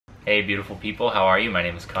Hey beautiful people, how are you? My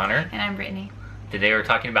name is Connor. And I'm Brittany. Today we're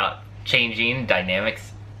talking about changing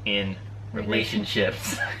dynamics in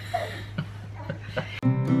relationships.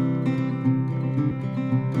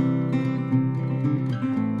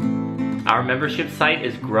 Our membership site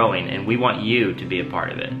is growing and we want you to be a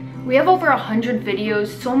part of it. We have over 100 videos,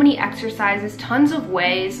 so many exercises, tons of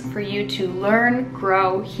ways for you to learn,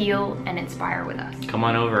 grow, heal, and inspire with us. Come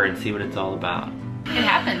on over and see what it's all about. It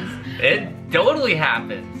happens. It totally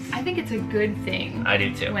happens. I think it's a good thing. I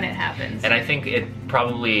do too. When it happens. And I think it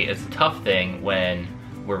probably is a tough thing when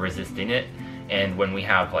we're resisting it and when we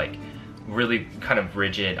have like really kind of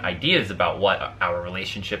rigid ideas about what our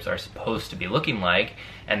relationships are supposed to be looking like,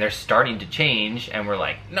 and they're starting to change and we're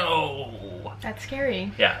like, no. That's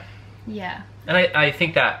scary. Yeah. Yeah. And I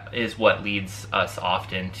think that is what leads us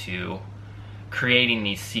often to creating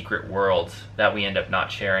these secret worlds that we end up not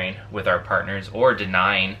sharing with our partners, or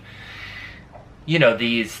denying, you know,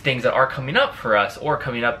 these things that are coming up for us or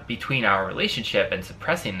coming up between our relationship, and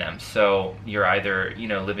suppressing them. So you're either, you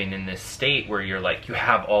know, living in this state where you're like, you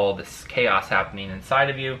have all this chaos happening inside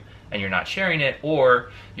of you and you're not sharing it, or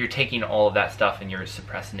you're taking all of that stuff and you're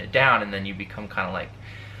suppressing it down, and then you become kind of like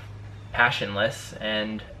passionless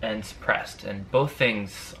and suppressed. And both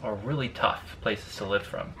things are really tough places to live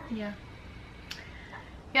from. Yeah.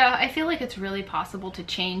 Yeah, I feel like it's really possible to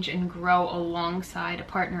change and grow alongside a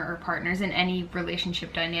partner or partners in any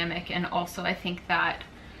relationship dynamic. And also I think that,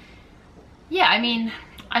 yeah, I mean,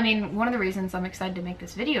 one of the reasons I'm excited to make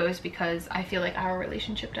this video is because I feel like our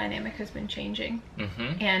relationship dynamic has been changing.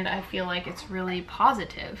 And I feel like it's really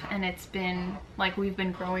positive, and it's been like we've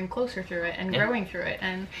been growing closer through it and growing through it.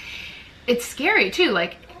 And it's scary too,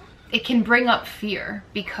 like it can bring up fear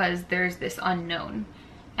because there's this unknown.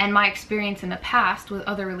 And my experience in the past with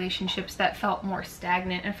other relationships that felt more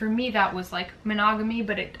stagnant, and for me that was like monogamy,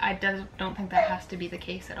 but I don't think that has to be the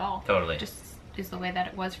case at all. Totally. It just is the way that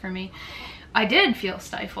it was for me. I did feel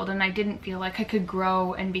stifled, and I didn't feel like I could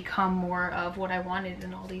grow and become more of what I wanted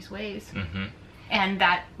in all these ways. And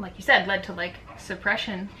that, like you said, led to like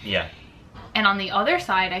suppression. Yeah. And on the other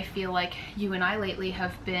side, I feel like you and I lately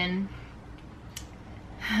have been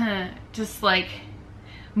just like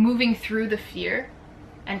moving through the fear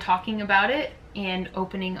and talking about it and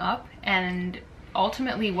opening up and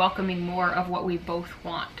ultimately welcoming more of what we both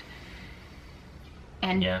want,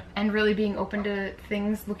 and and really being open to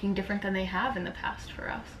things looking different than they have in the past for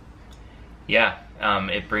us. Yeah,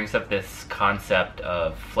 it brings up this concept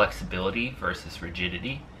of flexibility versus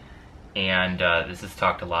rigidity, and this is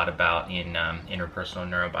talked a lot about in interpersonal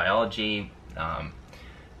neurobiology,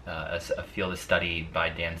 a field of study by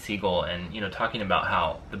Dan Siegel, and, you know, talking about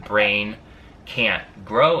how the brain can't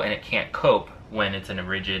grow and it can't cope when it's in a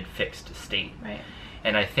rigid, fixed state. Right.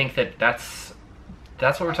 And I think that that's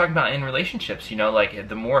what we're talking about in relationships, you know, like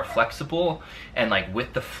the more flexible and like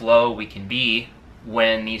with the flow we can be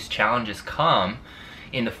when these challenges come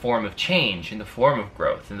in the form of change, in the form of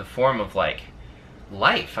growth, in the form of like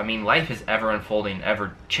life. I mean, life is ever unfolding,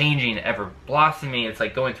 ever changing, ever blossoming. It's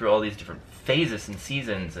like going through all these different phases and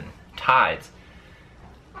seasons and tides.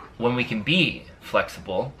 When we can be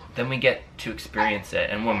flexible, then we get to experience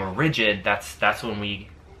it. And when we're rigid, that's when we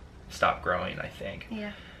stop growing, I think.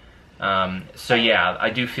 Yeah. So yeah,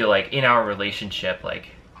 I do feel like in our relationship, like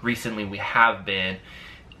recently we have been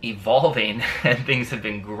evolving and things have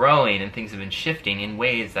been growing and things have been shifting in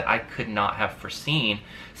ways that I could not have foreseen,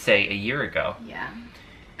 say, a year ago. Yeah.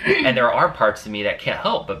 And there are parts of me that can't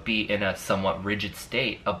help but be in a somewhat rigid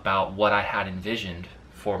state about what I had envisioned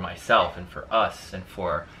for myself and for us and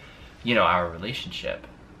for, you know, our relationship.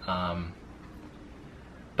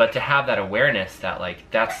 But to have that awareness that like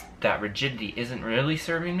that rigidity isn't really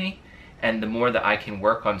serving me, and the more that I can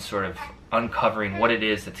work on sort of uncovering what it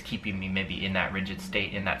is that's keeping me maybe in that rigid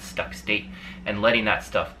state, in that stuck state, and letting that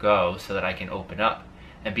stuff go so that I can open up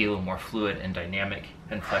and be a little more fluid and dynamic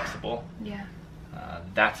and flexible. Yeah.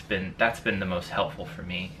 That's been the most helpful for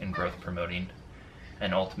me in growth promoting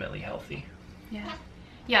and ultimately healthy. Yeah.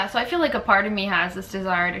 Yeah, so I feel like a part of me has this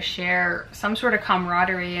desire to share some sort of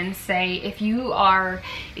camaraderie and say, if you are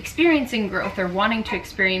experiencing growth or wanting to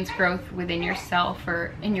experience growth within yourself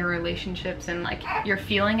or in your relationships, and like you're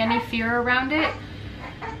feeling any fear around it,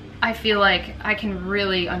 I feel like I can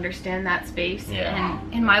really understand that space. Yeah.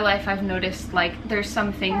 And in my life, I've noticed like there's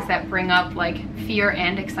some things that bring up like fear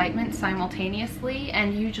and excitement simultaneously,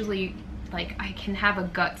 and usually like I can have a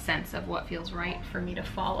gut sense of what feels right for me to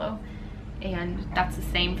follow. And that's the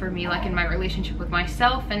same for me, like in my relationship with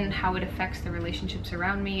myself and how it affects the relationships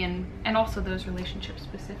around me, and also those relationships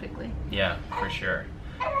specifically. Yeah, for sure.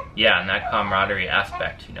 Yeah, and that camaraderie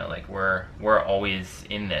aspect, you know, like we're always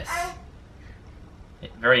in this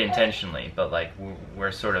very intentionally, but like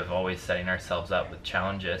we're sort of always setting ourselves up with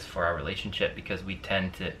challenges for our relationship because we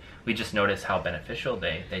just notice how beneficial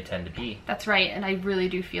they tend to be. That's right, and I really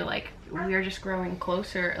do feel like we are just growing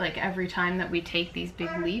closer. Like every time that we take these big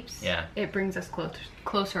leaps, yeah, it brings us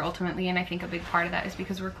closer ultimately, and I think a big part of that is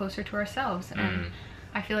because we're closer to ourselves, and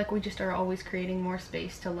I feel like we just are always creating more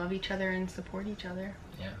space to love each other and support each other.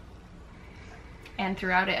 Yeah. And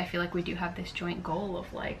throughout it, I feel like we do have this joint goal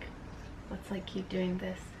of like, let's like keep doing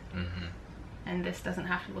this, and this doesn't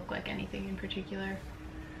have to look like anything in particular.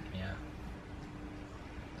 Yeah.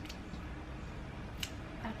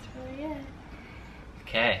 That's really it.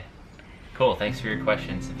 Okay. Cool. Thanks for your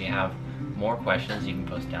questions. If you have more questions, you can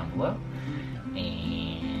post down below. And